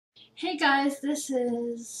Hey guys, this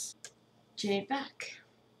is Jade back,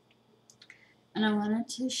 and I wanted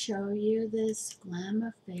to show you this Glam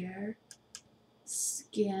Affair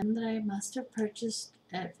skin that I must have purchased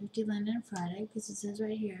at 50 London Friday, because it says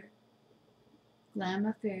right here, Glam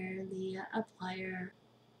Affair, Leah, Applier,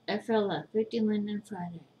 FLF, 50 London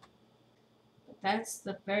Friday. But that's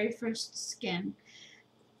the very first skin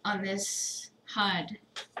on this HUD,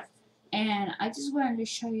 and I just wanted to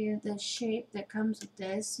show you the shape that comes with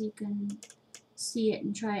this so you can see it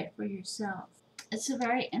and try it for yourself. It's a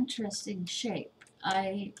very interesting shape.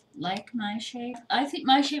 I like my shape. I think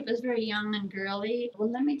my shape is very young and girly.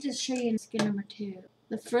 Well, let me just show you skin number 2.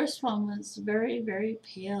 The first one was very, very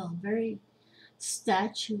pale, very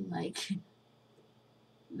statue-like.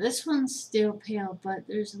 This one's still pale, but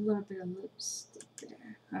there's a little bit of lipstick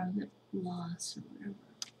there, or lip gloss, or whatever.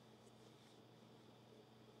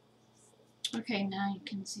 Okay, now you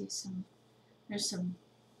can see there's some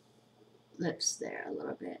lips there a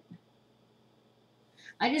little bit.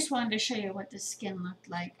 I just wanted to show you what the skin looked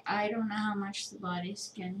like. I don't know how much the body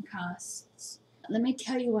skin costs. Let me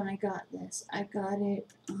tell you when I got this. I got it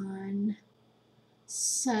on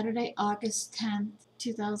Saturday, August 10th,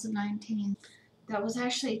 2019. That was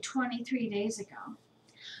actually 23 days ago.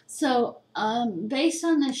 So, based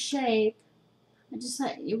on the shape, I just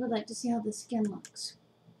thought you would like to see how the skin looks,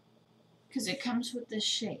 because it comes with this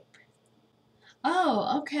shape.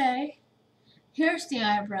 Oh, okay. Here's the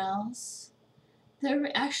eyebrows. They're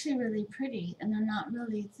actually really pretty, and they're not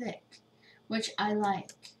really thick, which I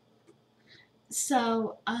like.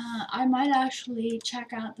 So, I might actually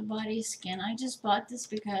check out the body skin. I just bought this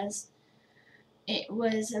because it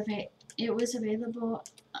was available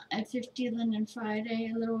at 50 London Friday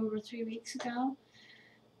a little over 3 weeks ago.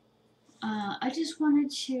 I just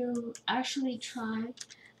wanted to actually try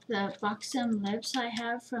the buxom lips I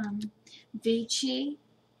have from Vichy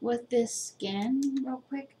with this skin real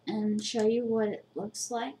quick and show you what it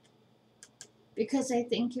looks like, because I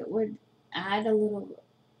think it would add a little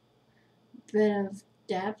bit of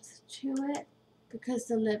depth to it, because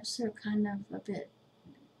the lips are kind of a bit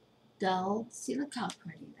dull. See, look how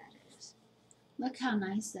pretty that is. Look how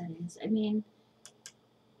nice that is. I mean,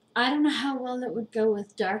 I don't know how well it would go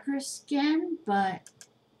with darker skin, but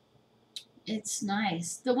it's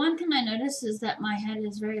nice. The one thing I noticed is that my head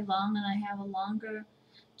is very long and I have a longer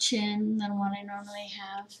chin than what I normally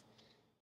have.